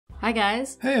Hi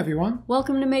guys! Hey everyone!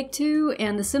 Welcome to Make 2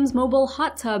 and the Sims Mobile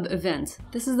Hot Tub event.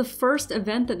 This is the first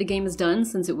event that the game has done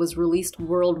since it was released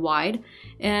worldwide,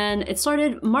 and it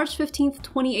started March 15th,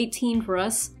 2018 for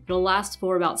us. It'll last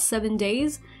for about 7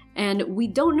 days, and we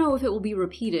don't know if it will be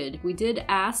repeated. We did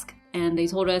ask, and they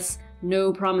told us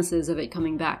no promises of it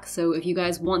coming back, so if you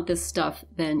guys want this stuff,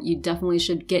 then you definitely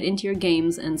should get into your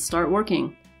games and start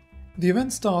working. The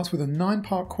event starts with a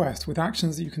 9-part quest with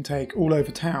actions that you can take all over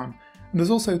town. And there's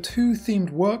also 2 themed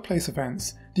workplace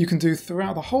events that you can do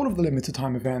throughout the whole of the limited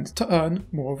time event to earn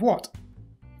more of what?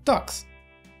 Ducks.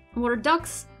 What are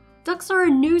ducks? Ducks are a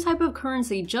new type of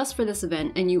currency just for this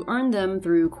event, and you earn them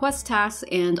through quest tasks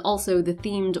and also the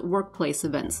themed workplace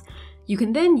events. You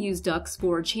can then use ducks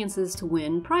for chances to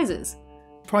win prizes.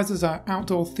 Prizes are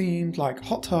outdoor themed like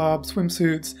hot tubs,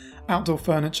 swimsuits, outdoor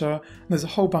furniture, and there's a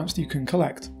whole bunch that you can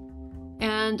collect.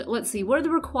 And let's see, what are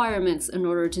the requirements in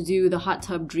order to do the Hot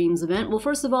Tub Dreams event? Well,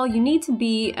 first of all, you need to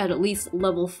be at least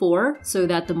level 4 so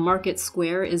that the market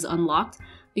square is unlocked,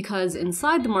 because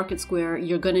inside the market square,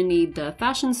 you're going to need the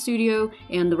fashion studio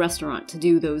and the restaurant to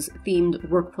do those themed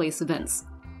workplace events.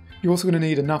 You're also going to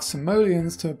need enough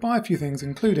simoleons to buy a few things,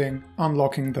 including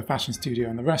unlocking the fashion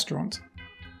studio and the restaurant.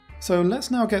 So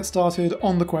let's now get started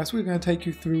on the quest. We're going to take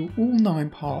you through all 9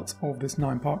 parts of this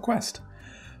 9-part quest.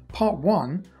 Part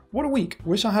 1. What a week!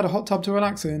 Wish I had a hot tub to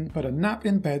relax in, but a nap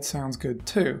in bed sounds good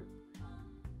too.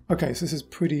 Okay, so this is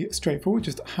pretty straightforward.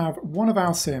 Just have one of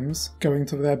our Sims going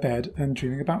to their bed and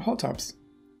dreaming about hot tubs.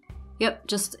 Yep,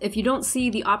 just if you don't see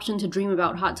the option to dream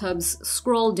about hot tubs,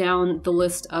 scroll down the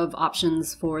list of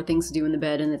options for things to do in the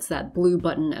bed, and it's that blue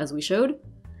button as we showed.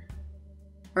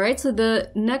 Alright, so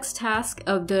the next task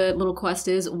of the little quest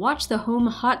is watch the home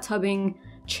hot tubbing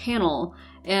channel.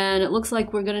 And it looks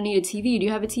like we're gonna need a TV. Do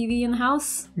you have a TV in the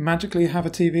house? Magically have a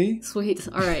TV. Sweet.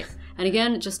 Alright. And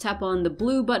again, just tap on the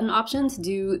blue button option to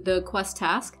do the quest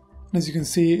task. As you can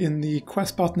see in the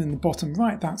quest button in the bottom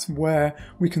right, that's where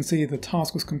we can see the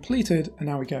task was completed, and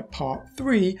now we get part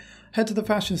 3. Head to the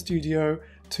fashion studio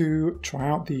to try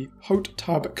out the Hot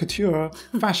Tub Couture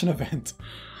fashion event.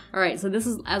 Alright, so this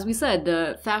is, as we said,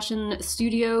 the fashion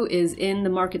studio is in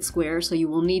the market square, so you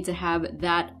will need to have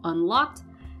that unlocked.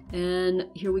 And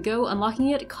here we go, unlocking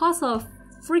it. It costs a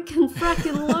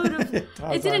fracking load of...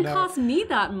 it didn't cost me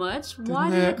that much. Why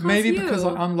did it cost Maybe you? because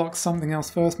I unlocked something else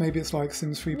first. Maybe it's like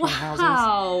Sims 3 houses.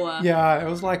 Wow! Yeah, it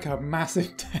was like a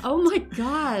massive debt. Oh my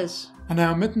gosh! And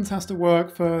now Mittens has to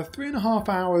work for 3.5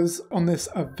 hours on this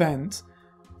event.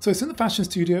 So it's in the fashion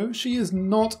studio. She is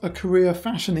not a career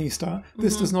fashionista.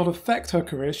 This does not affect her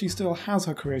career. She still has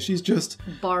her career. She's just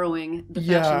borrowing the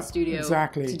fashion studio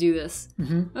to do this.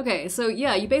 Okay, so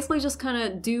yeah, you basically just kind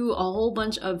of do a whole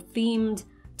bunch of themed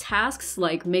tasks,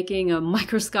 like making a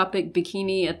microscopic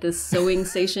bikini at this sewing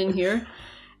station here.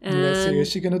 And let's see, is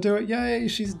she going to do it? Yay,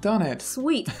 she's done it.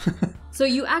 Sweet. So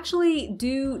you actually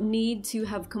do need to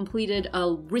have completed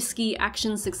a risky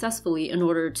action successfully in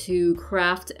order to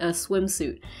craft a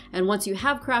swimsuit. And once you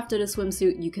have crafted a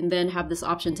swimsuit, you can then have this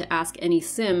option to ask any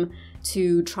Sim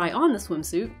to try on the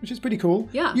swimsuit. Which is pretty cool.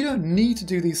 Yeah. You don't need to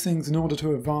do these things in order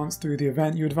to advance through the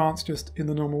event. You advance just in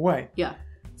the normal way. Yeah.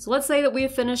 So let's say that we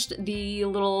have finished the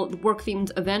little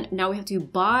work-themed event. Now we have to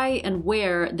buy and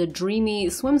wear the dreamy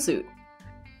swimsuit.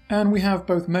 And we have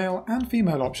both male and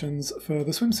female options for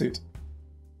the swimsuit.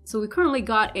 So we currently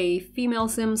got a female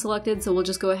Sim selected, so we'll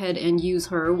just go ahead and use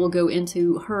her. We'll go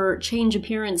into her change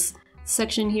appearance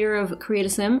section here of Create a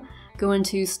Sim, go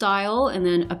into Style, and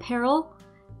then Apparel,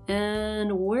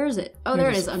 and where is it? Oh,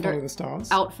 there it is, under the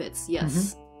stars. Outfits,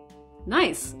 yes.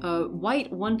 Nice.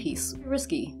 White one piece.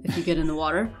 Risky if you get in the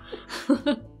water.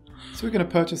 So we're going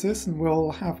to purchase this, and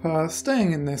we'll have her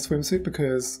staying in this swimsuit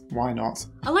because why not?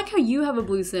 I like how you have a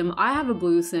blue Sim. I have a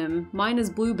blue Sim. Mine is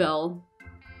Bluebell.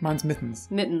 Mine's Mittens.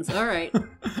 Mittens, alright.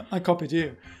 I copied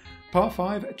you. Part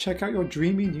 5, check out your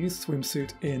dreamy new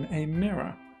swimsuit in a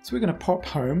mirror. So we're going to pop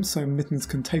home so Mittens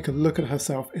can take a look at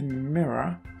herself in the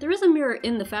mirror. There is a mirror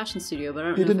in the fashion studio, but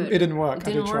I don't know if it didn't work.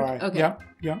 I did try. Okay.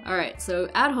 Yeah. Alright, so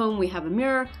at home we have a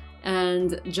mirror.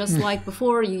 And just like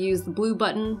before, you use the blue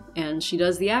button, and she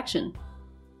does the action.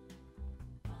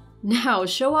 Now,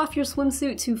 show off your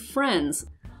swimsuit to friends.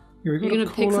 You're going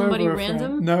to pick somebody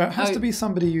random? No, it has to be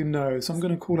somebody you know, so I'm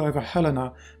going to call over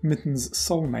Helena, Mittens'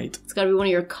 soulmate. It's got to be one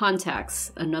of your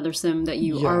contacts, another Sim that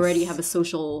you already have a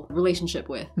social relationship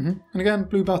with. And again,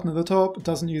 blue button at the top,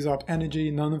 doesn't use up energy,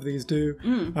 none of these do.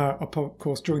 Of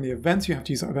course, during the events you have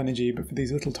to use up energy, but for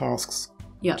these little tasks,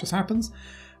 it just happens.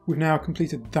 We've now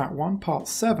completed that one. Part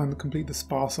 7, complete the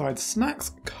Sparside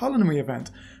Snacks culinary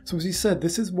event. So as you said,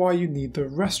 this is why you need the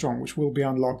restaurant, which will be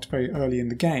unlocked very early in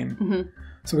the game.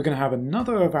 So we're going to have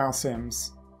another of our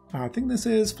Sims I think this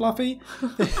is Fluffy.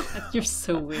 You're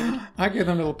so weird. I give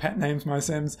them little pet names, my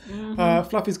Sims.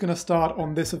 Fluffy's going to start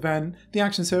on this event. The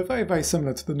actions here are very, very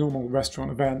similar to the normal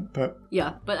restaurant event, but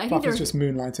yeah, but I think Fluffy's just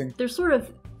moonlighting. They're sort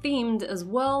of themed as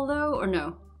well, though, or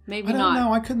no? Maybe not. I don't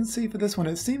know. I couldn't see for this one.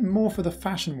 It seemed more for the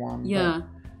fashion one. Yeah.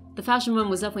 The fashion one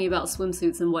was definitely about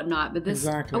swimsuits and whatnot, but this...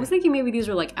 Exactly. I was thinking maybe these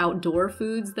are like outdoor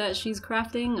foods that she's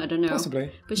crafting. I don't know. Possibly.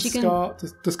 But she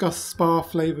discuss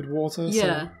spa-flavoured water,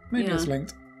 yeah, so maybe it's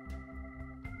linked.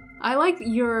 I like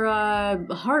your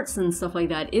hearts and stuff like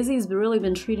that. Izzy's really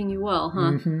been treating you well,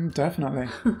 huh? Definitely.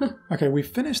 Okay, we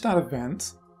finished that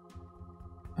event,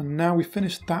 and now we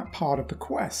finished that part of the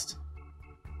quest.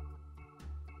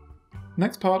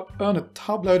 Next part, earn a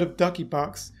tub load of ducky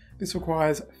bucks. This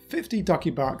requires 50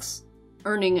 ducky bucks.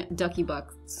 Earning ducky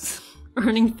bucks.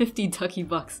 Earning 50 ducky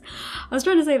bucks. I was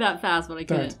trying to say that fast, but I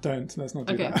couldn't. Don't. Let's not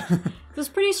do that. It's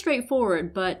pretty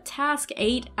straightforward, but task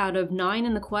 8 out of 9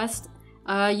 in the quest,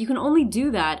 you can only do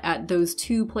that at those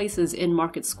 2 places in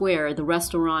Market Square, the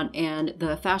restaurant and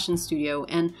the fashion studio,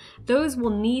 and those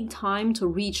will need time to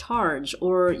recharge,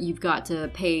 or you've got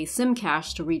to pay Sim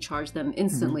Cash to recharge them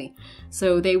instantly.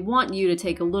 So they want you to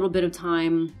take a little bit of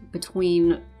time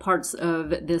between parts of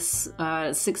this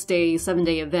 6-day,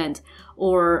 7-day event,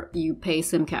 or you pay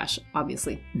Sim Cash,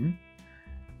 obviously.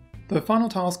 The final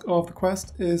task of the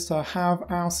quest is to have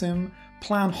our Sim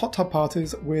plan hot tub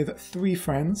parties with 3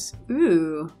 friends.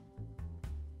 Ooh.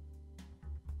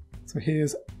 So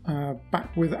here's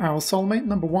back with our soulmate,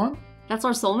 number 1. That's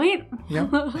our soulmate?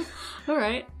 Yep. All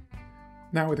right.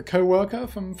 Now with a co-worker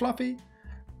from Fluffy.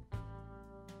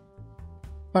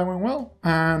 That went well.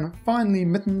 And finally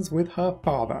Mittens with her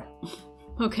father.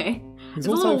 Okay. He's it's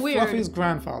also weird. Fluffy's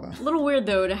grandfather. A little weird,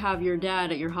 though, to have your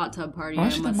dad at your hot tub party, I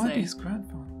Actually, must that might say. be his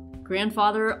grandfather.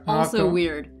 Grandfather, also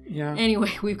weird. Yeah.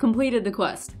 Anyway, we've completed the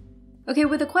quest. Okay,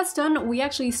 with the quest done, we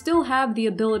actually still have the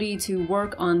ability to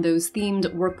work on those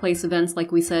themed workplace events,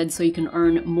 like we said, so you can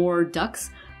earn more ducks.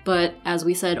 But as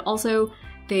we said, also,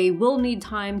 they will need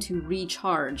time to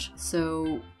recharge.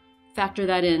 So factor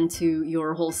that into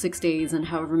your whole 6 days and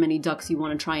however many ducks you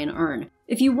want to try and earn.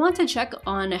 If you want to check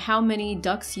on how many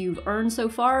ducks you've earned so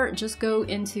far, just go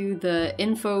into the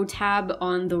info tab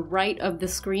on the right of the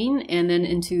screen and then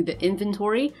into the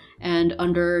inventory, and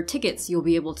under tickets you'll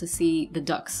be able to see the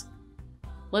ducks.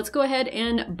 Let's go ahead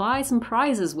and buy some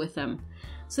prizes with them.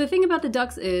 So the thing about the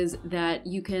ducks is that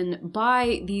you can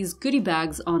buy these goodie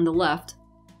bags on the left,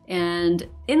 and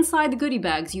inside the goodie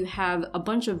bags you have a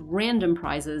bunch of random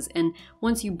prizes, and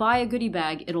once you buy a goodie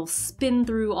bag it'll spin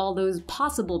through all those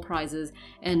possible prizes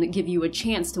and give you a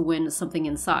chance to win something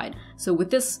inside. So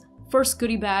with this first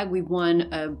goodie bag we won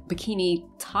a bikini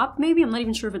top, maybe? I'm not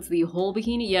even sure if it's the whole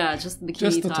bikini. Yeah, just the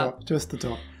bikini top. Just the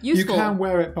top. Useful. You can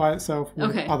wear it by itself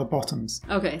with other bottoms.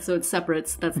 Okay, so it's separate,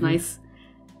 so that's nice.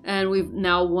 And we've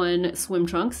now won swim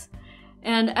trunks.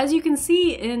 And as you can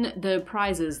see in the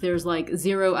prizes, there's like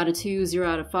 0 out of 2, 0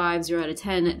 out of 5, 0 out of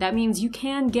 10. That means you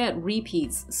can get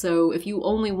repeats. So if you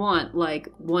only want like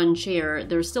 1 chair,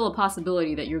 there's still a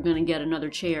possibility that you're going to get another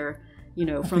chair, you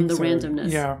know, from the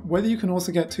randomness. Yeah, whether you can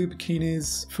also get 2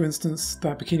 bikinis, for instance,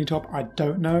 that bikini top, I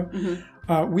don't know.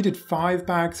 We did 5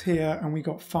 bags here and we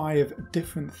got 5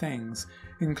 different things,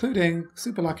 including,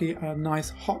 super lucky, a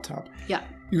nice hot tub. Yeah.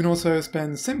 You can also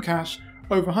spend Sim Cash,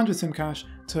 over 100 Sim Cash,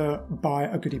 to buy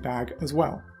a goodie bag as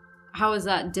well. How is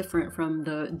that different from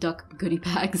the duck goodie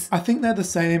bags? I think they're the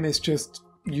same, it's just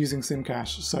using Sim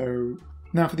Cash. So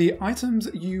now for the items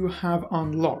you have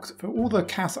unlocked, for all the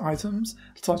CAS items,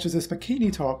 such as this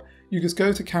bikini top, you just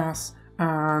go to CAS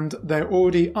and they're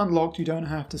already unlocked. You don't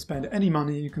have to spend any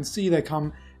money. You can see they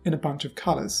come in a bunch of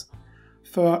colors.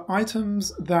 For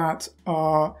items that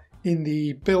are in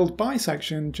the build buy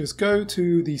section, just go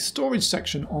to the storage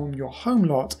section on your home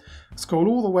lot, scroll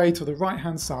all the way to the right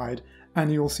hand side,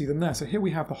 and you'll see them there. So here we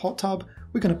have the hot tub.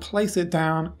 We're going to place it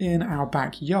down in our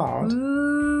backyard.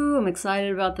 Ooh, I'm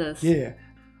excited about this. Yeah.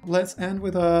 Let's end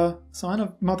with a sign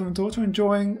of mother and daughter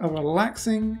enjoying a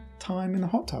relaxing time in the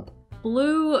hot tub.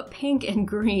 Blue, pink, and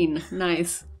green.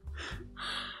 Nice.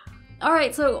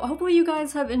 Alright, so hopefully you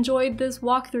guys have enjoyed this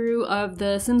walkthrough of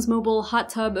the Sims Mobile Hot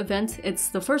Tub event. It's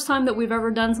the first time that we've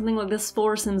ever done something like this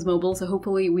for Sims Mobile, so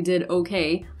hopefully we did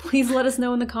okay. Please let us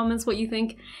know in the comments what you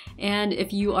think, and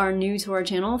if you are new to our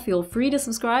channel, feel free to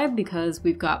subscribe because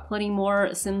we've got plenty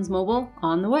more Sims Mobile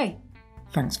on the way.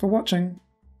 Thanks for watching.